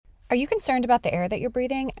Are you concerned about the air that you're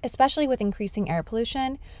breathing, especially with increasing air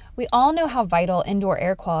pollution? We all know how vital indoor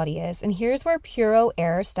air quality is, and here's where Puro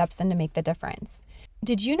Air steps in to make the difference.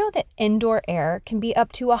 Did you know that indoor air can be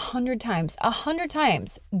up to 100 times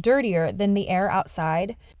dirtier than the air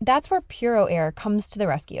outside? That's where Puro Air comes to the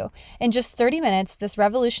rescue. In just 30 minutes, this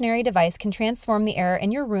revolutionary device can transform the air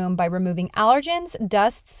in your room by removing allergens,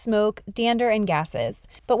 dust, smoke, dander, and gases.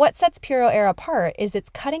 But what sets Puro Air apart is its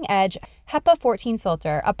cutting-edge HEPA 14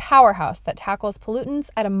 filter, a powerhouse that tackles pollutants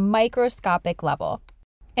at a microscopic level.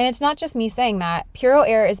 And it's not just me saying that. Puro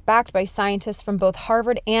Air is backed by scientists from both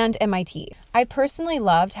Harvard and MIT. I personally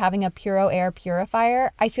loved having a Puro Air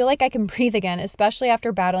purifier. I feel like I can breathe again, especially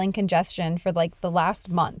after battling congestion for the last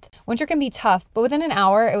month. Winter can be tough, but within an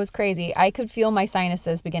hour, it was crazy. I could feel my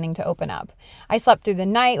sinuses beginning to open up. I slept through the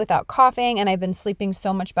night without coughing, and I've been sleeping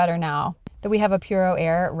so much better now that we have a Puro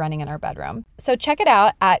Air running in our bedroom. So check it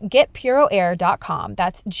out at getpuroair.com.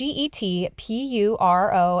 That's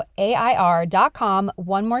GETPUROAIR.com.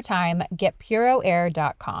 One more time,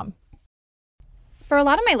 getpuroair.com. For a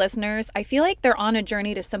lot of my listeners, I feel like they're on a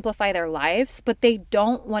journey to simplify their lives, but they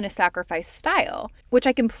don't want to sacrifice style, which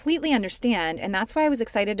I completely understand, and that's why I was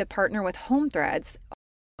excited to partner with Home Threads.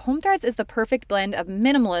 Home Threads is the perfect blend of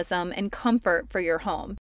minimalism and comfort for your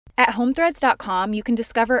home. At homethreads.com, you can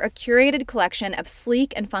discover a curated collection of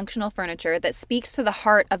sleek and functional furniture that speaks to the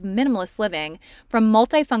heart of minimalist living, from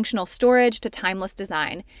multifunctional storage to timeless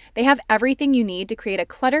design. They have everything you need to create a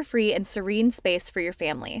clutter-free and serene space for your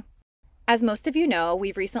family. As most of you know,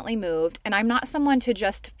 we've recently moved, and I'm not someone to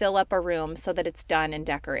just fill up a room so that it's done and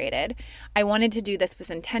decorated. I wanted to do this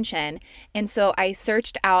with intention, and so I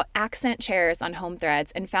searched out accent chairs on Home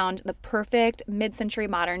Threads and found the perfect mid-century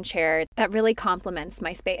modern chair that really complements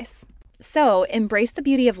my space. So embrace the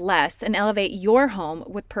beauty of less and elevate your home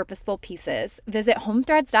with purposeful pieces. Visit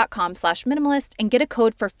homethreads.com/minimalist and get a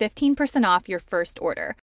code for 15% off your first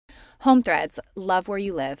order. Home Threads, love where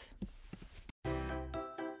you live.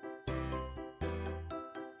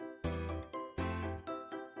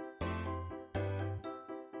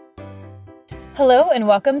 Hello and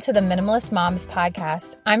welcome to the Minimalist Moms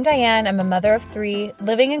podcast. I'm Diane. I'm a mother of 3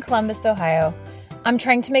 living in Columbus, Ohio. I'm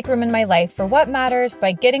trying to make room in my life for what matters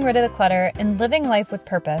by getting rid of the clutter and living life with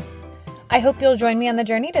purpose. I hope you'll join me on the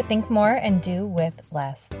journey to think more and do with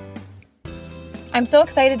less. I'm so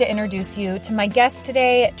excited to introduce you to my guest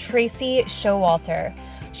today, Tracey Showalter.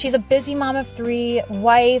 She's a busy mom of 3,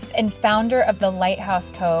 wife, and founder of the Lighthouse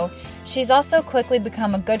Co. She's also quickly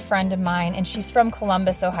become a good friend of mine, and she's from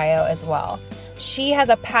Columbus, Ohio as well. She has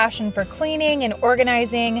a passion for cleaning and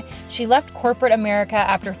organizing. She left corporate America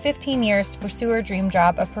after 15 years to pursue her dream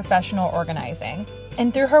job of professional organizing.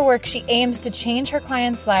 And through her work, she aims to change her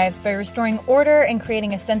clients' lives by restoring order and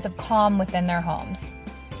creating a sense of calm within their homes.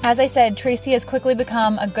 As I said, Tracey has quickly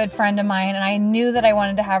become a good friend of mine, and I knew that I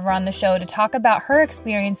wanted to have her on the show to talk about her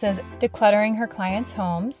experiences decluttering her clients'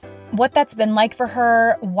 homes, what that's been like for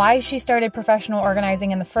her, why she started professional organizing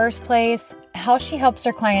in the first place, how she helps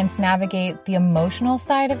her clients navigate the emotional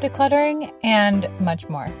side of decluttering, and much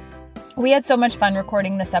more. We had so much fun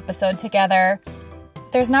recording this episode together.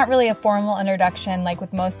 There's not really a formal introduction like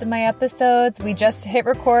with most of my episodes. We just hit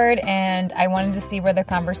record and I wanted to see where the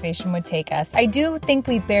conversation would take us. I do think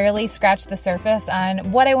we barely scratched the surface on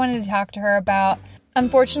what I wanted to talk to her about.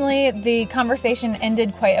 Unfortunately, the conversation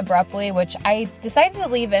ended quite abruptly, which I decided to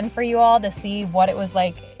leave in for you all to see what it was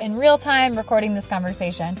like in real time recording this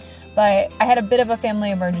conversation. But I had a bit of a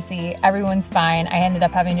family emergency. Everyone's fine. I ended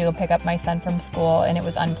up having to go pick up my son from school and it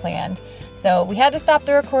was unplanned. So we had to stop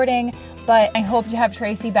the recording, but I hope to have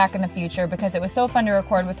Tracey back in the future because it was so fun to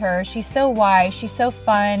record with her. She's so wise, she's so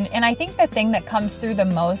fun. And I think the thing that comes through the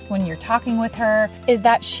most when you're talking with her is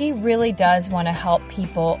that she really does want to help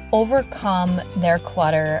people overcome their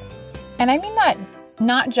clutter. And I mean that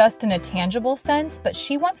not just in a tangible sense, but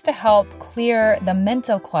she wants to help clear the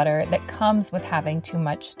mental clutter that comes with having too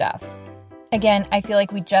much stuff. Again, I feel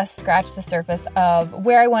like we just scratched the surface of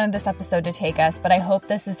where I wanted this episode to take us, but I hope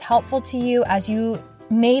this is helpful to you as you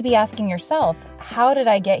may be asking yourself, how did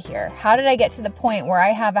I get here? How did I get to the point where I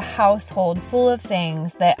have a household full of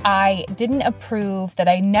things that I didn't approve, that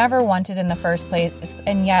I never wanted in the first place,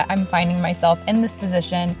 and yet I'm finding myself in this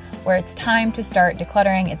position where it's time to start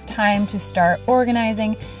decluttering, it's time to start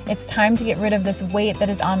organizing, it's time to get rid of this weight that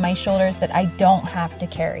is on my shoulders that I don't have to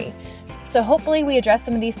carry. So hopefully we address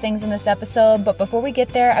some of these things in this episode, but before we get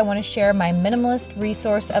there, I want to share my minimalist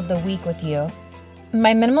resource of the week with you.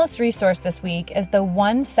 My minimalist resource this week is the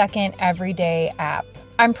 1 Second Everyday app.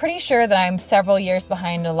 I'm pretty sure that I'm several years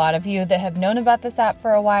behind a lot of you that have known about this app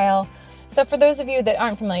for a while. So for those of you that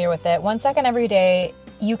aren't familiar with it, 1 Second Everyday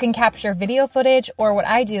you can capture video footage, or what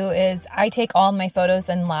I do is I take all my photos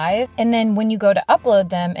in live, and then when you go to upload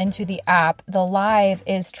them into the app, the live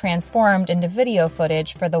is transformed into video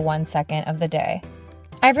footage for the 1 second of the day.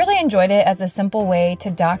 I've really enjoyed it as a simple way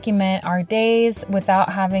to document our days without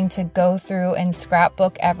having to go through and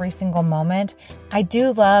scrapbook every single moment. I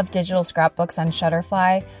do love digital scrapbooks on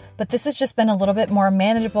Shutterfly, but this has just been a little bit more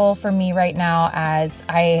manageable for me right now as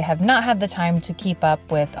I have not had the time to keep up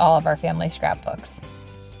with all of our family scrapbooks.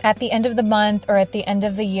 At the end of the month or at the end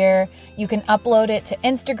of the year, you can upload it to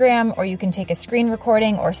Instagram, or you can take a screen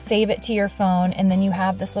recording or save it to your phone, and then you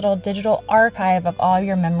have this little digital archive of all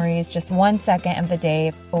your memories, just 1 second of the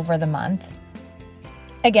day over the month.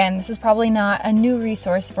 Again, this is probably not a new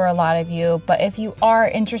resource for a lot of you, but if you are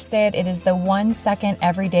interested, it is the 1 second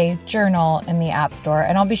everyday journal in the App Store,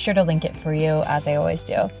 and I'll be sure to link it for you as I always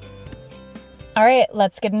do. All right,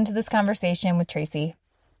 let's get into this conversation with Tracey.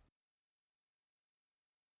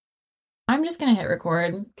 I'm just going to hit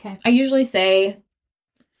record. Okay. I usually say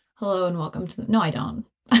hello and welcome to no, I don't.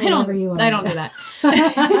 I don't do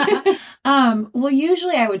that. Well,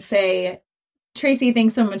 usually I would say, Tracey,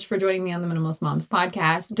 thanks so much for joining me on the Minimalist Moms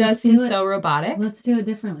podcast. Does seem so robotic. Let's do it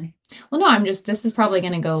differently. Well, no, this is probably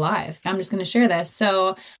going to go live. I'm just going to share this.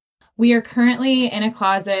 So we are currently in a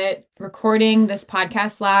closet recording this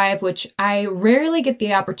podcast live, which I rarely get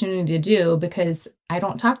the opportunity to do because I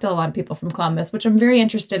don't talk to a lot of people from Columbus, which I'm very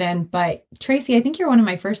interested in. But Tracey, I think you're one of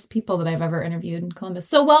my first people that I've ever interviewed in Columbus.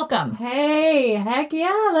 So welcome. Hey, heck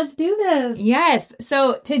yeah, let's do this. Yes.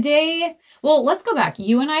 So today, well, let's go back.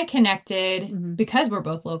 You and I connected because we're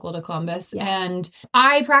both local to Columbus, and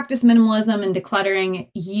I practice minimalism and decluttering.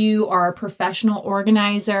 You are a professional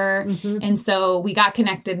organizer. And so we got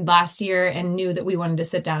connected last year and knew that we wanted to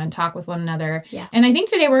sit down and talk with one another. Yeah. And I think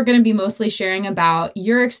today we're going to be mostly sharing about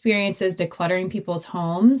your experiences decluttering people's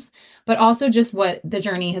homes, but also just what the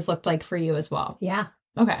journey has looked like for you as well. Yeah.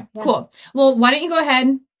 Okay, cool. Well, why don't you go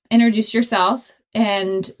ahead, introduce yourself,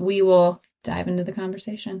 and we will dive into the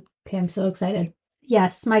conversation. Okay, I'm so excited.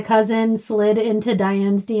 Yes, my cousin slid into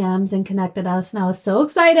Diane's DMs and connected us, and I was so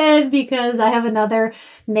excited because I have another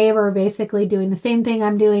neighbor basically doing the same thing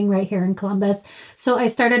I'm doing right here in Columbus. So I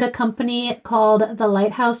started a company called The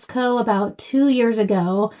Lighthouse Co. about 2 years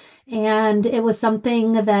ago, and it was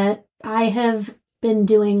something that I have been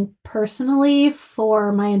doing personally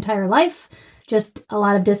for my entire life, just a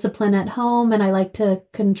lot of discipline at home, and I like to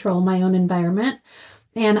control my own environment.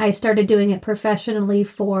 And I started doing it professionally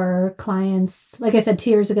for clients, like I said, 2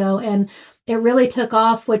 years ago. And it really took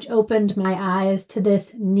off, which opened my eyes to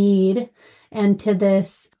this need and to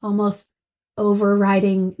this almost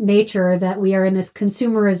overriding nature that we are in this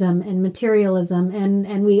consumerism and materialism,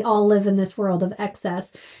 and we all live in this world of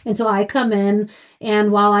excess. And so I come in,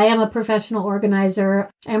 and while I am a professional organizer,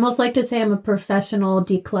 I almost like to say I'm a professional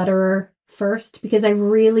declutterer first, because I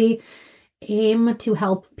really aim to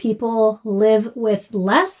help people live with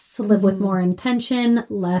less, live with more intention,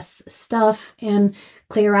 less stuff, and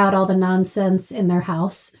clear out all the nonsense in their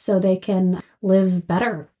house so they can live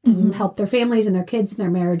better and help their families and their kids and their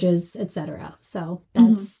marriages, etc. So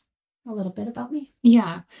that's a little bit about me.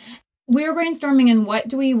 Yeah. We're brainstorming in what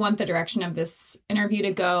do we want the direction of this interview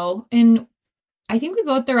to go. And I think we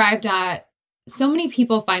both arrived at so many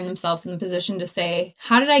people find themselves in the position to say,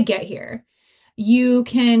 how did I get here? You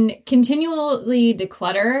can continually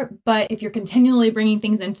declutter, but if you're continually bringing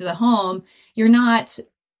things into the home, you're not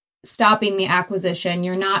stopping the acquisition.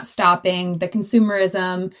 You're not stopping the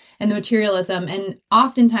consumerism and the materialism. And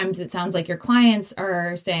oftentimes it sounds like your clients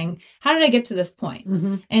are saying, how did I get to this point?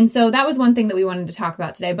 And so that was one thing that we wanted to talk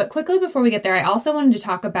about today. But quickly before we get there, I also wanted to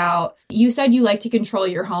talk about, you said you like to control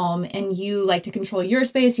your home and you like to control your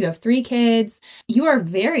space. You have 3 kids. You are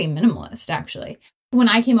very minimalist, actually. When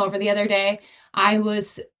I came over the other day, I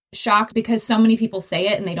was shocked because so many people say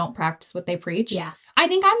it and they don't practice what they preach. Yeah. I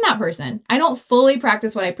think I'm that person. I don't fully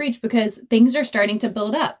practice what I preach because things are starting to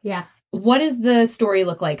build up. Yeah. What does the story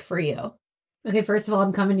look like for you? Okay, first of all,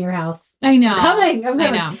 I'm coming to your house. I know. I'm coming.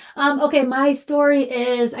 I know. Okay, my story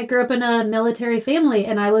is I grew up in a military family,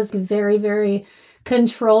 and I was very, very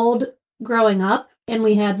controlled growing up. And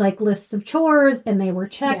we had like lists of chores, and they were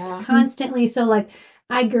checked constantly. So like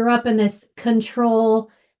I grew up in this control,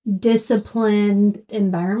 disciplined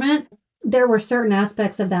environment. There were certain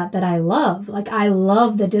aspects of that I love. Like I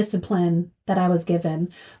love the discipline that I was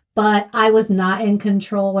given, but I was not in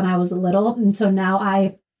control when I was little. And so now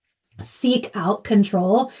I seek out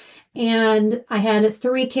control. And I had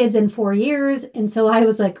 3 kids in 4 years. And so I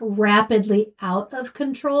was like rapidly out of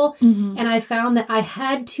control. And I found that I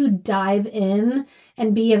had to dive in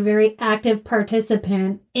and be a very active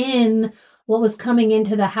participant in what was coming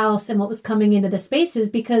into the house and what was coming into the spaces,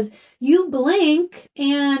 because you blink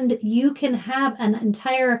and you can have an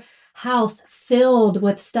entire house filled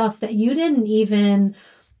with stuff that you didn't even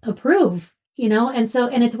approve,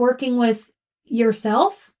 and it's working with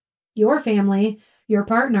yourself, your family, your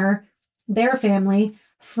partner, their family,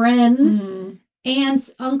 friends, aunts,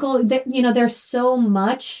 uncle, there's so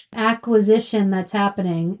much acquisition that's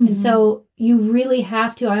happening. And so you really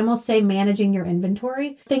have to, I almost say, managing your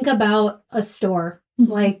inventory. Think about a store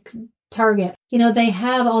like Target. They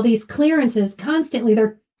have all these clearances constantly.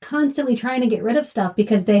 They're constantly trying to get rid of stuff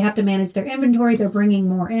because they have to manage their inventory. They're bringing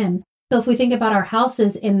more in. So if we think about our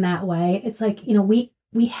houses in that way, it's like,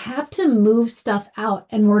 we have to move stuff out,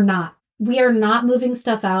 and we're not. We are not moving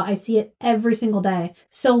stuff out. I see it every single day.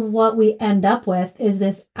 So what we end up with is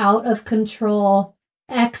this out of control,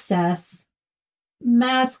 excess,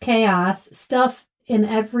 mass chaos, stuff in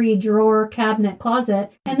every drawer, cabinet,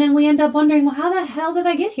 closet. And then we end up wondering, well, how the hell did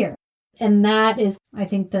I get here? And that is, I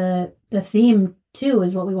think, the theme too,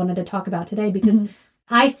 is what we wanted to talk about today, because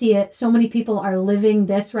I see it. So many people are living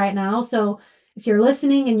this right now. So if you're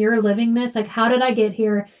listening and you're living this, like, how did I get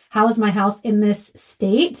here? How is my house in this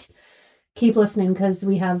state? Keep listening, because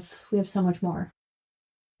we have so much more.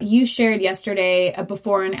 You shared yesterday a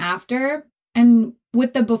before and after. And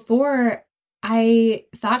with the before, I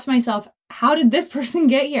thought to myself, how did this person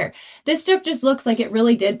get here? This stuff just looks like it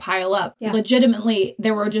really did pile up. Yeah. Legitimately,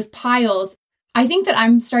 there were just piles. I think that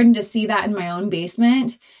I'm starting to see that in my own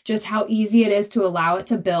basement, just how easy it is to allow it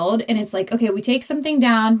to build. And it's like, okay, we take something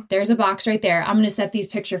down. There's a box right there. I'm going to set these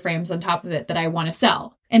picture frames on top of it that I want to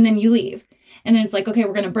sell. And then you leave. And then it's like, okay,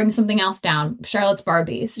 we're going to bring something else down. Charlotte's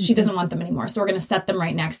Barbies. She doesn't want them anymore. So we're going to set them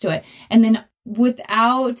right next to it. And then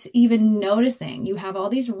without even noticing, you have all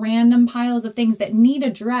these random piles of things that need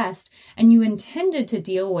addressed and you intended to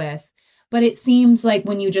deal with. But it seems like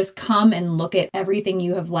when you just come and look at everything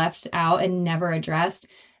you have left out and never addressed,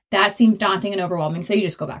 that seems daunting and overwhelming. So you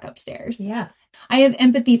just go back upstairs. Yeah. I have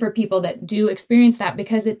empathy for people that do experience that,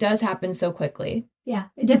 because it does happen so quickly. Yeah.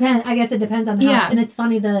 It depends. I guess it depends on the house. And it's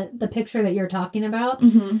funny, the picture that you're talking about,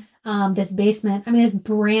 this basement, this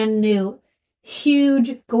brand new,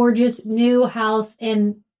 huge, gorgeous new house.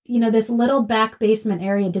 And, this little back basement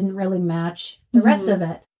area didn't really match the rest of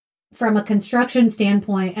it from a construction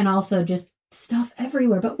standpoint, and also just stuff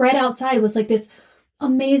everywhere. But right outside was like this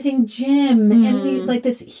amazing gym and like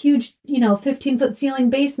this huge, 15-foot ceiling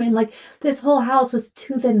basement. And like this whole house was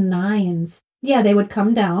to the nines. Yeah, they would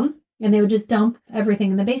come down and they would just dump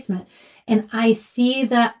everything in the basement. And I see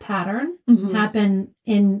that pattern happen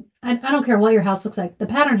in, I don't care what your house looks like. The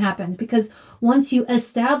pattern happens because once you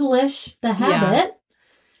establish the habit,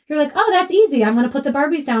 you're like, oh, that's easy. I'm going to put the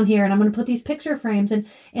Barbies down here and I'm going to put these picture frames.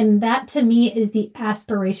 And that to me is the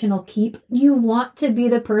aspirational keep. You want to be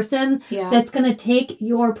the person that's going to take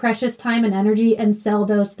your precious time and energy and sell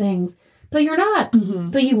those things. But you're not.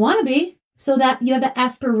 But you want to be, so that you have the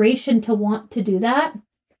aspiration to want to do that.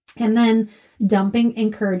 And then dumping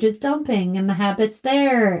encourages dumping, and the habit's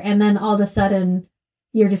there. And then all of a sudden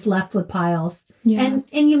you're just left with piles. Yeah.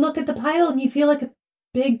 And you look at the pile and you feel like a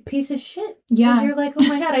big piece of shit. Yeah. Because you're like, oh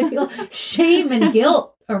my God, I feel shame and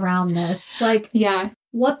guilt around this. Like,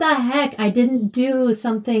 what the heck? I didn't do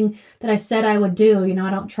something that I said I would do. I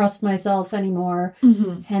don't trust myself anymore.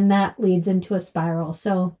 And that leads into a spiral.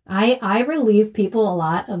 So I relieve people a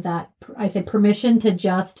lot of that. I say permission to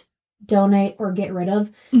just donate or get rid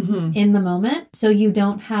of in the moment. So you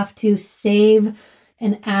don't have to save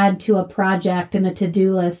and add to a project and a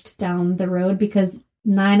to-do list down the road, because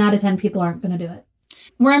 9 out of 10 people aren't going to do it.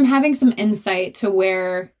 Where I'm having some insight to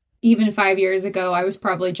where even 5 years ago I was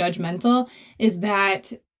probably judgmental, is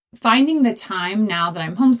that finding the time now that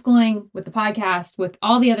I'm homeschooling, with the podcast, with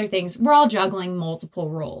all the other things, we're all juggling multiple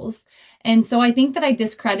roles. And so I think that I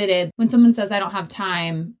discredited when someone says I don't have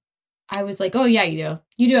time. I was like, oh yeah, you do.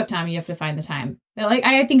 You do have time. You have to find the time. But like,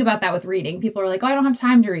 I think about that with reading. People are like, oh, I don't have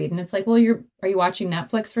time to read. And it's like, well, are you watching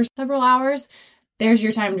Netflix for several hours? There's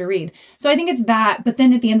your time to read. So I think it's that. But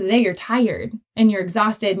then at the end of the day, you're tired and you're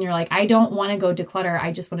exhausted and you're like, I don't want to go declutter.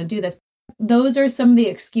 I just want to do this. Those are some of the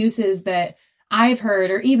excuses that I've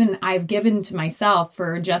heard, or even I've given to myself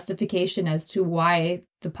for justification as to why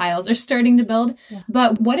the piles are starting to build. Yeah.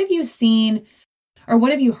 But what have you seen, or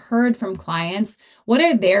what have you heard from clients? What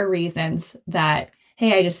are their reasons that,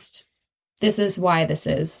 hey, this is why this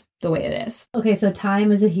is the way it is? Okay, so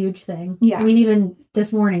time is a huge thing. Yeah. Even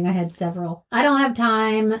this morning I had several. I don't have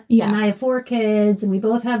time. Yeah. And I have 4 kids and we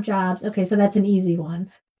both have jobs. Okay, so that's an easy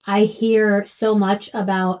one. I hear so much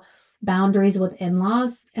about boundaries with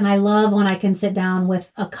in-laws, and I love when I can sit down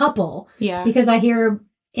with a couple. Yeah. Because I hear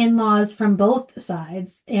in-laws from both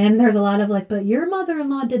sides. And there's a lot of like, but your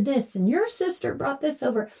mother-in-law did this and your sister brought this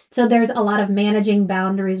over. So there's a lot of managing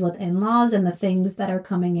boundaries with in-laws and the things that are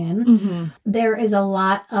coming in. Mm-hmm. There is a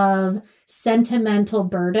lot of sentimental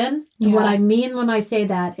burden. And what I mean when I say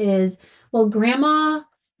that is, well, grandma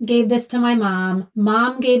gave this to my mom.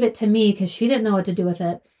 Mom gave it to me because she didn't know what to do with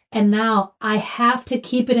it. And now I have to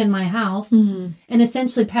keep it in my house and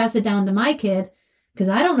essentially pass it down to my kid because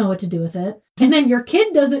I don't know what to do with it. And then your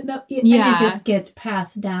kid doesn't know. And it just gets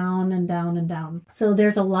passed down and down and down. So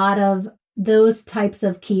there's a lot of those types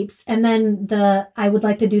of keeps. And then I would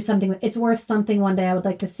like to do something with, it's worth something one day. I would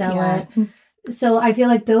like to sell it. So I feel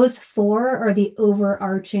like those 4 are the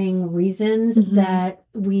overarching reasons that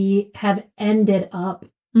we have ended up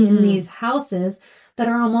in these houses that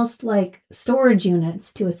are almost like storage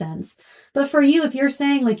units to a sense. But for you, if you're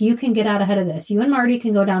saying like you can get out ahead of this, you and Marty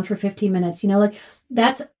can go down for 15 minutes, like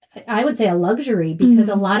that's, I would say, a luxury because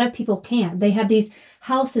a lot of people can't. They have these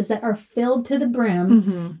houses that are filled to the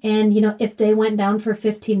brim. And, if they went down for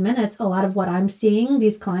 15 minutes, a lot of what I'm seeing,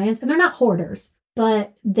 these clients, and they're not hoarders,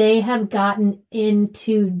 but they have gotten in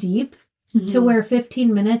too deep to where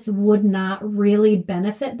 15 minutes would not really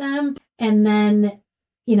benefit them. And then,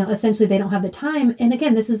 essentially they don't have the time. And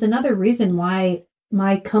again, this is another reason why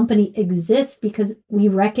my company exists, because we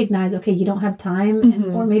recognize, okay, you don't have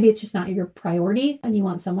time or maybe it's just not your priority and you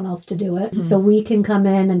want someone else to do it. So we can come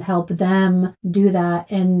in and help them do that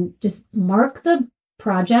and just mark the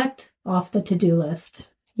project off the to-do list.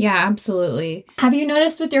 Yeah, absolutely. Have you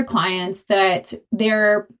noticed with your clients that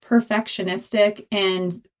they're perfectionistic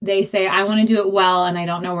and they say, I want to do it well and I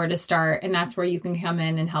don't know where to start? And that's where you can come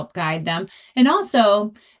in and help guide them. And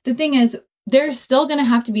also, the thing is, there's still going to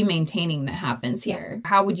have to be maintaining that happens here.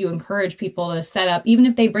 How would you encourage people to set up, even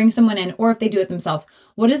if they bring someone in or if they do it themselves?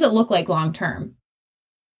 What does it look like long term?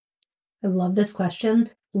 I love this question.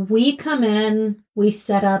 We come in, we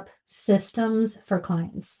set up systems for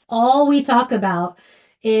clients. All we talk about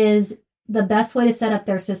is the best way to set up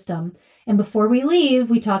their system. And before we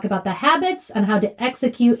leave, we talk about the habits and how to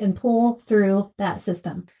execute and pull through that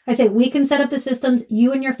system. I say we can set up the systems.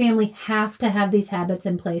 You and your family have to have these habits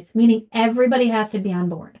in place, meaning everybody has to be on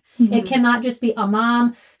board. It cannot just be a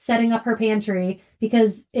mom setting up her pantry,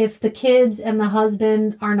 because if the kids and the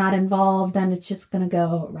husband are not involved, then it's just going to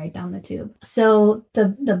go right down the tube. So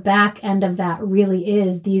the back end of that really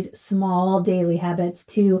is these small daily habits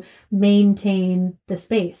to maintain the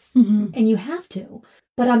space. And you have to.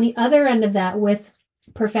 But on the other end of that, with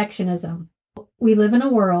perfectionism, we live in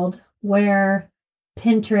a world where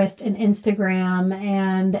Pinterest and Instagram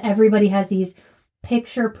and everybody has these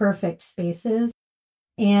picture perfect spaces.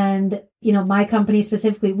 And, my company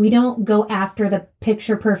specifically, we don't go after the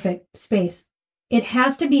picture perfect space. It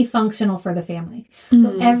has to be functional for the family.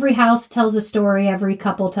 So every house tells a story. Every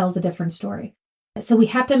couple tells a different story. So we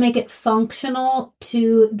have to make it functional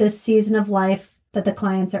to the season of life that the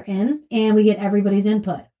clients are in, and we get everybody's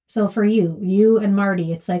input. So for you and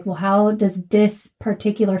Marty, it's like, well, how does this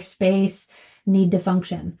particular space need to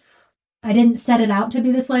function? I didn't set it out to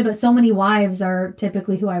be this way, but so many wives are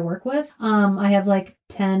typically who I work with. I have like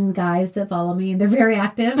 10 guys that follow me, and they're very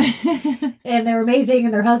active and they're amazing,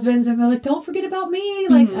 and their husbands, and they're like, don't forget about me.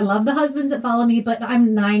 Like, I love the husbands that follow me, but I'm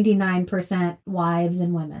 99% wives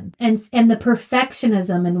and women. And the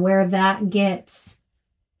perfectionism and where that gets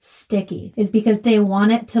sticky is because they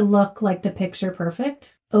want it to look like the picture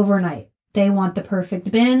perfect overnight. They want the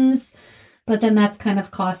perfect bins, but then that's kind of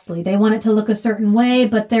costly. They want it to look a certain way,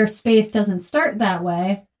 but their space doesn't start that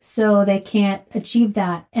way, so they can't achieve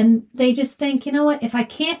that. And they just think, you know what, if I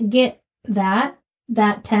can't get that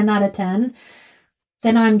 10 out of 10,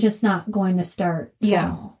 then I'm just not going to start.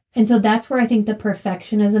 Yeah. And so that's where I think the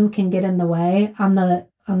perfectionism can get in the way on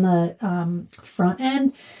the front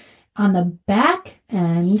end. On the back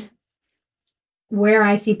end, where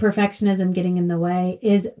I see perfectionism getting in the way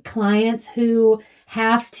is clients who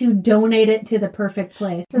have to donate it to the perfect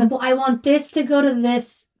place. For example, I want this to go to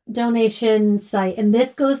this donation site, and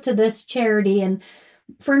this goes to this charity, and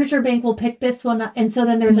Furniture Bank will pick this one up. And so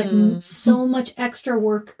then there's like so much extra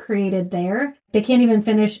work created there. They can't even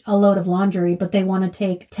finish a load of laundry, but they want to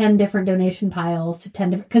take 10 different donation piles to 10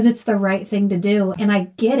 different, because it's the right thing to do. And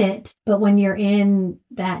I get it. But when you're in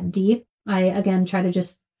that deep, I, again, try to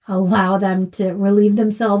just allow them to relieve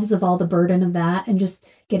themselves of all the burden of that and just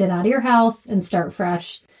get it out of your house and start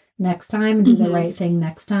fresh next time and do the right thing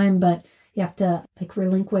next time. But you have to like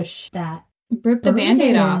relinquish that. Rip the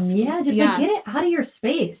Band-Aid off. Yeah, just like get it out of your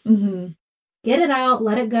space. Get it out,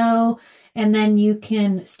 let it go, and then you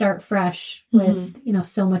can start fresh with,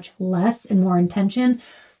 so much less and more intention.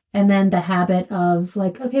 And then the habit of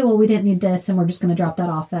like, okay, well, we didn't need this and we're just going to drop that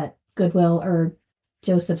off at Goodwill or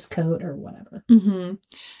Joseph's Coat or whatever. Mm-hmm.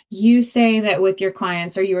 You say that with your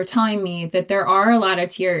clients, or you were telling me that there are a lot of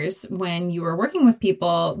tears when you were working with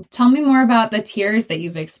people. Tell me more about the tears that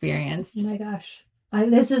you've experienced. Oh my gosh.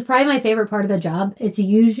 This is probably my favorite part of the job. It's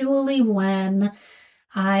usually when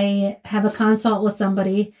I have a consult with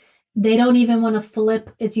somebody. They don't even want to flip.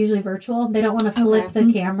 It's usually virtual. They don't want to flip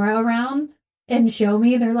the camera around and show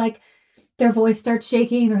me. They're like, their voice starts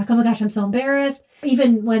shaking. They're like, oh my gosh, I'm so embarrassed.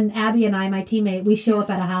 Even when Abby and I, my teammate, we show up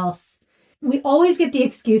at a house, we always get the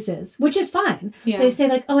excuses, which is fine. Yeah. They say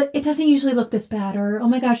like, oh, it doesn't usually look this bad. Or, oh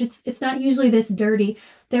my gosh, it's not usually this dirty.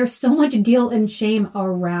 There's so much guilt and shame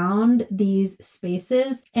around these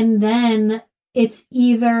spaces. And then it's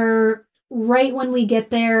either right when we get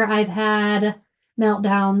there, I've had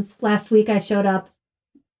meltdowns. Last week I showed up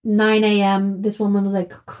 9 a.m. This woman was like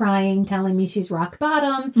crying, telling me she's rock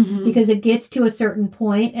bottom because it gets to a certain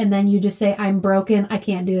point and then you just say, I'm broken. I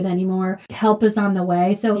can't do it anymore. Help is on the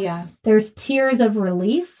way. So there's tears of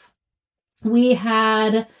relief.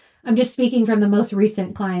 I'm just speaking from the most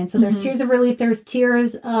recent client. So there's tears of relief. There's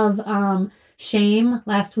tears of shame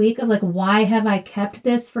last week of like, why have I kept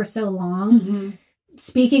this for so long?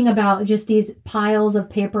 Speaking about just these piles of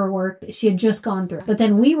paperwork that she had just gone through. But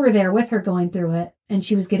then we were there with her going through it and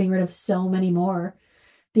she was getting rid of so many more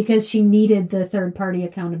because she needed the third party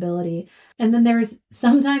accountability. And then there's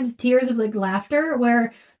sometimes tears of like laughter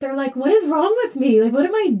where they're like, what is wrong with me? Like, what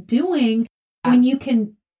am I doing? When you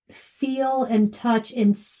can feel and touch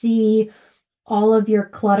and see all of your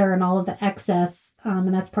clutter and all of the excess,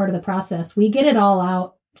 and that's part of the process. We get it all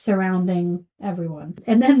out surrounding everyone.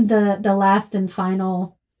 And then the last and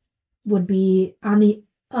final would be on the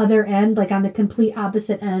other end, like on the complete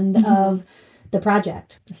opposite end of the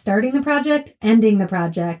project. Starting the project, ending the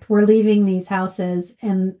project. We're leaving these houses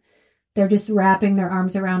and they're just wrapping their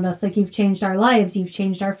arms around us like, you've changed our lives, you've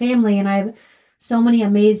changed our family. And I have so many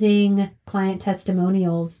amazing client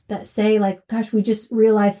testimonials that say like, gosh, we just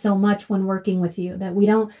realized so much when working with you that we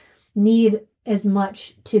don't need as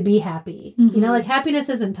much to be happy. You know, like happiness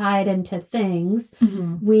isn't tied into things.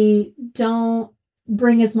 We don't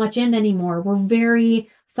bring as much in anymore. We're very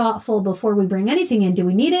thoughtful before we bring anything in. Do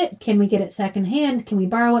we need it? Can we get it secondhand? Can we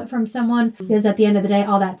borrow it from someone? Because at the end of the day,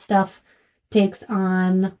 all that stuff takes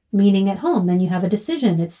on meaning at home. Then you have a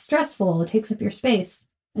decision. It's stressful. It takes up your space.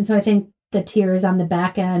 And so I think the tears on the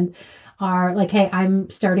back end are like, hey,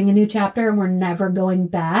 I'm starting a new chapter and we're never going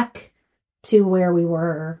back to where we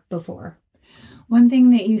were before. One thing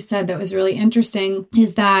that you said that was really interesting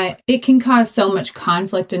is that it can cause so much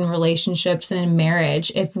conflict in relationships and in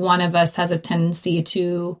marriage if one of us has a tendency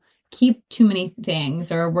to keep too many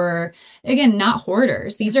things, or we're, again, not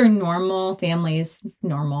hoarders. These are normal families,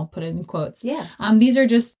 normal, put it in quotes. Yeah. These are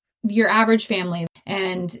just your average family.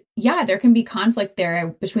 And yeah, there can be conflict there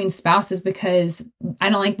between spouses because I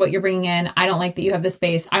don't like what you're bringing in. I don't like that you have the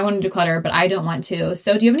space. I want to declutter, but I don't want to.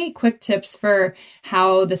 So do you have any quick tips for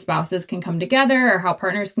how the spouses can come together or how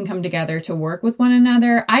partners can come together to work with one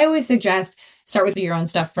another? I always suggest start with your own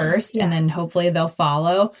stuff first and then hopefully they'll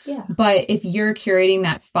follow. Yeah. But if you're curating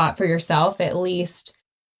that spot for yourself, at least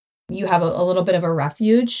you have a little bit of a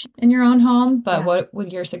refuge in your own home. But what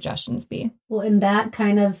would your suggestions be? Well, and that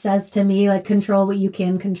kind of says to me, like, control what you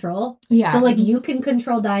can control. Yeah. So like you can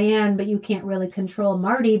control Diane, but you can't really control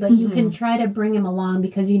Marty, but you can try to bring him along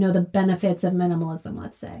because you know the benefits of minimalism,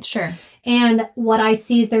 let's say. Sure. And what I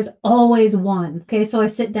see is there's always one. Okay. So I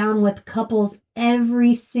sit down with couples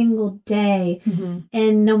every single day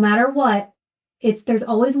and no matter what, there's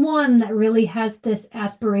always one that really has this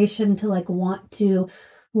aspiration to like want to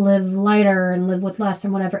live lighter and live with less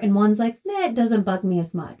and whatever. And one's like, nah, it doesn't bug me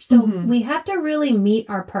as much. So we have to really meet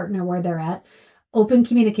our partner where they're at. Open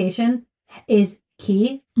communication is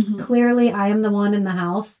key. Clearly, I am the one in the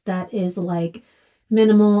house that is like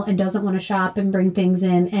minimal and doesn't want to shop and bring things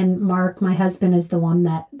in. And Mark, my husband, is the one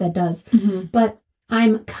that does. But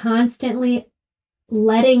I'm constantly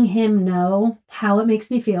letting him know how it makes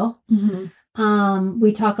me feel.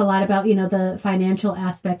 We talk a lot about, you know, the financial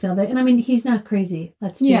aspect of it. And I mean, he's not crazy.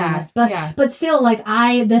 Let's be honest. But still, like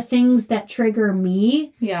the things that trigger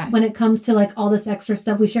me when it comes to like all this extra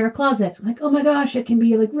stuff, we share a closet. I'm like, oh my gosh, it can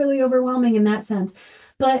be like really overwhelming in that sense.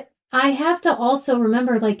 But I have to also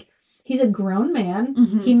remember, like, he's a grown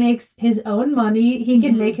man. He makes his own money. He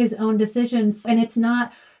can make his own decisions and it's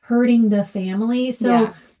not hurting the family.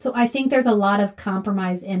 So I think there's a lot of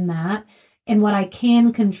compromise in that. And what I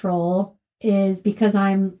can control is because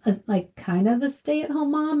I'm like kind of a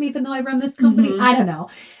stay-at-home mom, even though I run this company. I don't know.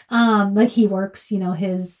 Like he works,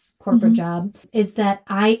 his corporate job, is that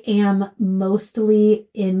I am mostly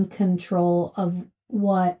in control of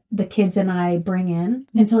what the kids and I bring in.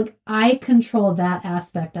 And so like I control that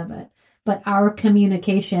aspect of it. But our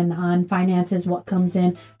communication on finances, what comes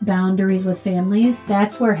in, boundaries with families,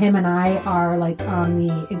 that's where him and I are like on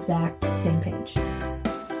the exact same page.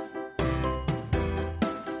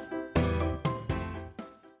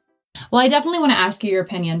 Well, I definitely want to ask you your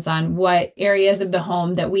opinions on what areas of the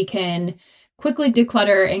home that we can quickly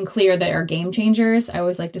declutter and clear that are game changers. I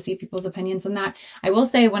always like to see people's opinions on that. I will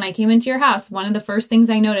say when I came into your house, one of the first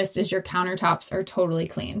things I noticed is your countertops are totally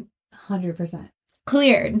clean. 100%.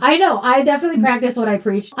 Cleared. I know. I definitely practice what I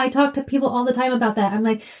preach. I talk to people all the time about that. I'm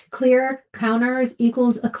like, clear counters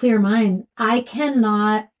equals a clear mind.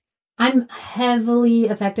 I'm heavily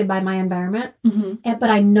affected by my environment, but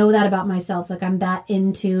I know that about myself. Like I'm that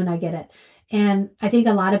in tune. I get it. And I think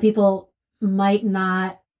a lot of people might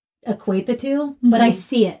not equate the two, but I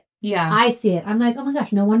see it. Yeah. I see it. I'm like, oh my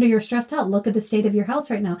gosh, no wonder you're stressed out. Look at the state of your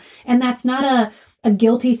house right now. And that's not a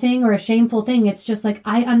guilty thing or a shameful thing. It's just like,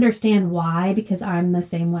 I understand why, because I'm the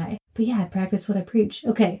same way. But yeah, I practice what I preach.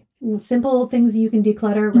 Okay. Simple things you can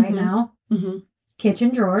declutter right now.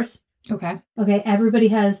 Kitchen drawers. Okay. Everybody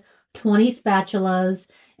has 20 spatulas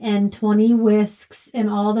and 20 whisks and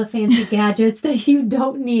all the fancy gadgets that you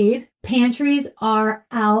don't need. Pantries are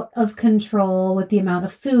out of control with the amount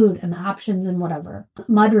of food and the options and whatever.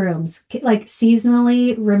 Mudrooms, like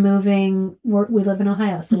seasonally removing, we live in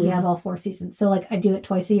Ohio, so we have all 4 seasons. So like I do it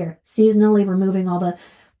twice a year, seasonally removing all the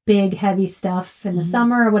big heavy stuff in the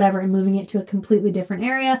summer or whatever and moving it to a completely different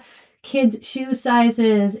area. Kids' shoe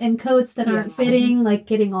sizes and coats that aren't fitting, like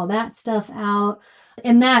getting all that stuff out.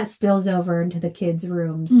 And that spills over into the kids'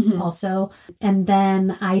 rooms also. And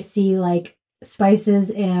then I see like spices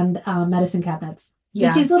and medicine cabinets.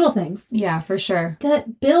 Just these little things. Yeah, for sure.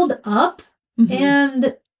 That build up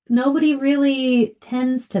and nobody really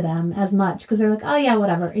tends to them as much because they're like, oh yeah,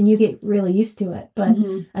 whatever. And you get really used to it. But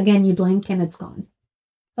again, you blink and it's gone.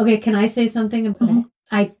 Okay, can I say something about it?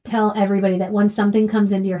 I tell everybody that when something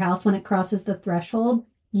comes into your house, when it crosses the threshold,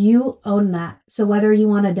 you own that. So whether you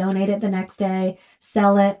want to donate it the next day,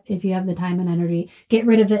 sell it if you have the time and energy, get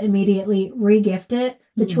rid of it immediately, re-gift it,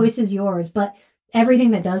 the choice is yours. But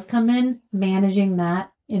everything that does come in, managing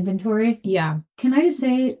that inventory. Yeah. Can I just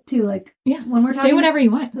say too, like, when we're talking, say whatever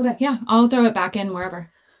you want. Okay. Yeah. I'll throw it back in wherever.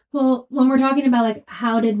 Well, when we're talking about like,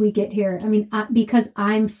 how did we get here? I mean, because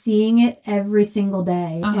I'm seeing it every single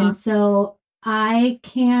day. And so I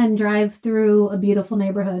can drive through a beautiful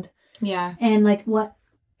neighborhood. Yeah. And like what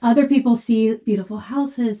other people see, beautiful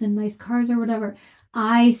houses and nice cars or whatever,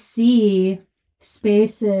 I see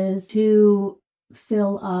spaces to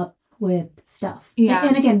fill up with stuff. Yeah.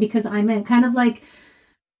 And again, because I'm in kind of like,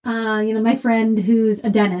 my friend who's a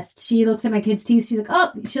dentist, she looks at my kids' teeth. She's like,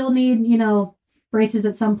 oh, she'll need, braces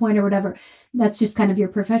at some point or whatever. That's just kind of your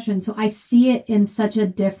profession. So I see it in such a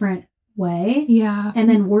different way. Yeah. And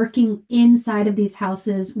then working inside of these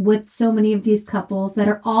houses with so many of these couples that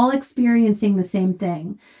are all experiencing the same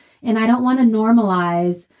thing. And I don't want to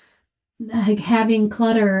normalize like having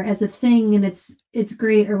clutter as a thing and it's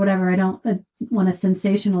great or whatever. I don't want to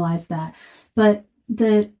sensationalize that. But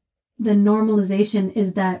the normalization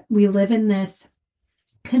is that we live in this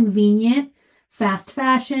convenient, fast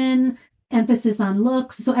fashion, emphasis on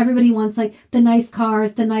looks. So everybody wants like the nice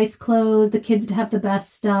cars, the nice clothes, the kids to have the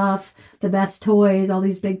best stuff, the best toys, all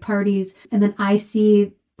these big parties. And then I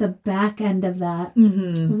see the back end of that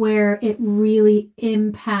where it really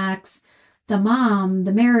impacts the mom,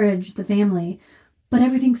 the marriage, the family. But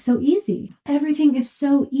everything's so easy. Everything is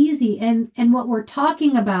so easy. And what we're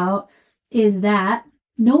talking about is that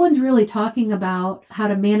no one's really talking about how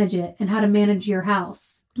to manage it and how to manage your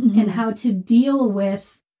house and how to deal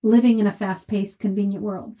with living in a fast-paced, convenient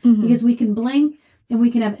world. Because we can blink and we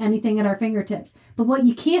can have anything at our fingertips. But what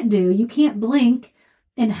you can't do, you can't blink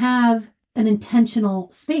and have an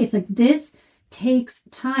intentional space. Like this takes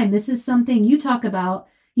time. This is something you talk about.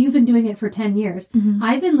 You've been doing it for 10 years.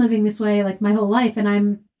 I've been living this way like my whole life and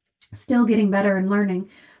I'm still getting better and learning.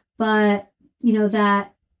 But,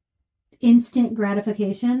 that instant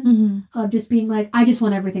gratification of just being like, I just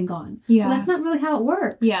want everything gone. Yeah. Well, that's not really how it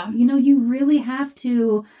works. Yeah. You really have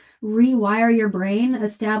to rewire your brain,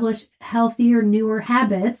 establish healthier, newer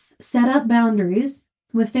habits, set up boundaries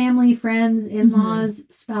with family, friends, in-laws,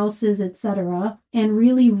 spouses, etc., and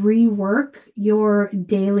really rework your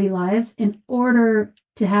daily lives in order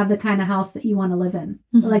to have the kind of house that you want to live in.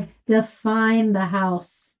 Like define the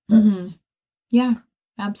house first. Yeah,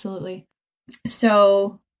 absolutely.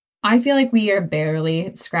 So I feel like we are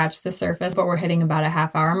barely scratched the surface, but we're hitting about a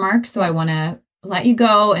half-hour mark. So I want to let you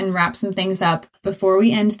go and wrap some things up. Before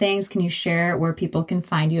we end things, can you share where people can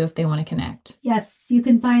find you if they want to connect? Yes, you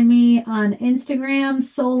can find me on Instagram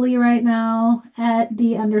solely right now at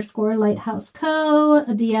 _Lighthouse Co.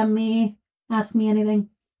 DM me, ask me anything.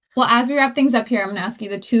 Well, as we wrap things up here, I'm going to ask you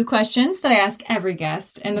the 2 questions that I ask every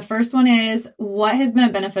guest. And the first one is, what has been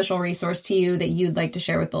a beneficial resource to you that you'd like to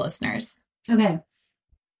share with the listeners? Okay.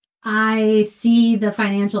 I see the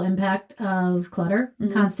financial impact of clutter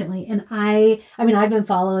constantly. And I've been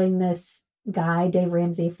following this guy, Dave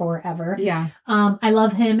Ramsey, forever. Yeah. I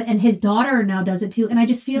love him, and his daughter now does it too. And I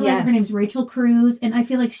just feel like her name's Rachel Cruz, and I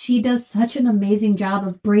feel like she does such an amazing job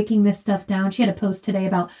of breaking this stuff down. She had a post today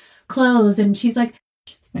about clothes, and she's like,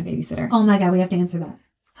 it's my babysitter. Oh my God, we have to answer that.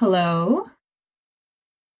 Hello.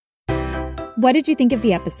 What did you think of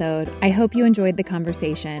the episode? I hope you enjoyed the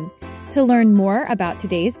conversation. To learn more about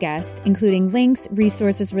today's guest, including links,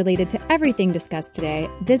 resources related to everything discussed today,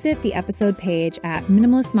 visit the episode page at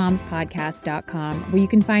minimalistmomspodcast.com, where you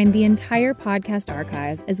can find the entire podcast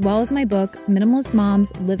archive, as well as my book, Minimalist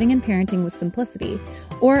Moms, Living and Parenting with Simplicity,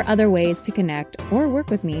 or other ways to connect or work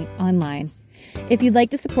with me online. If you'd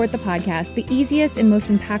like to support the podcast, the easiest and most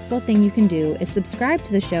impactful thing you can do is subscribe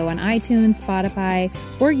to the show on iTunes, Spotify,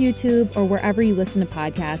 or YouTube, or wherever you listen to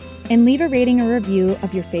podcasts, and leave a rating or review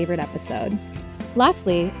of your favorite episode.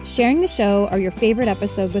 Lastly, sharing the show or your favorite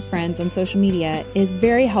episode with friends on social media is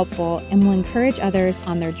very helpful and will encourage others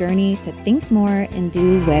on their journey to think more and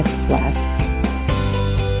do with less.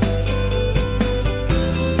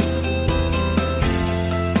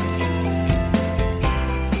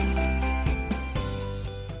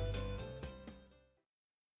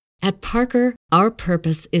 At Parker, our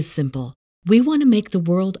purpose is simple. We want to make the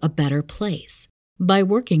world a better place by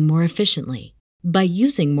working more efficiently, by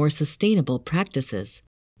using more sustainable practices,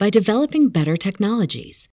 by developing better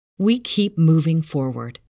technologies. We keep moving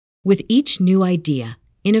forward. With each new idea,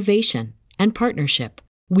 innovation, and partnership,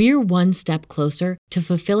 we're one step closer to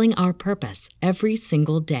fulfilling our purpose every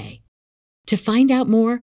single day. To find out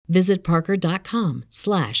more, visit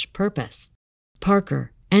parker.com/purpose.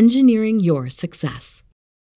 Parker, engineering your success.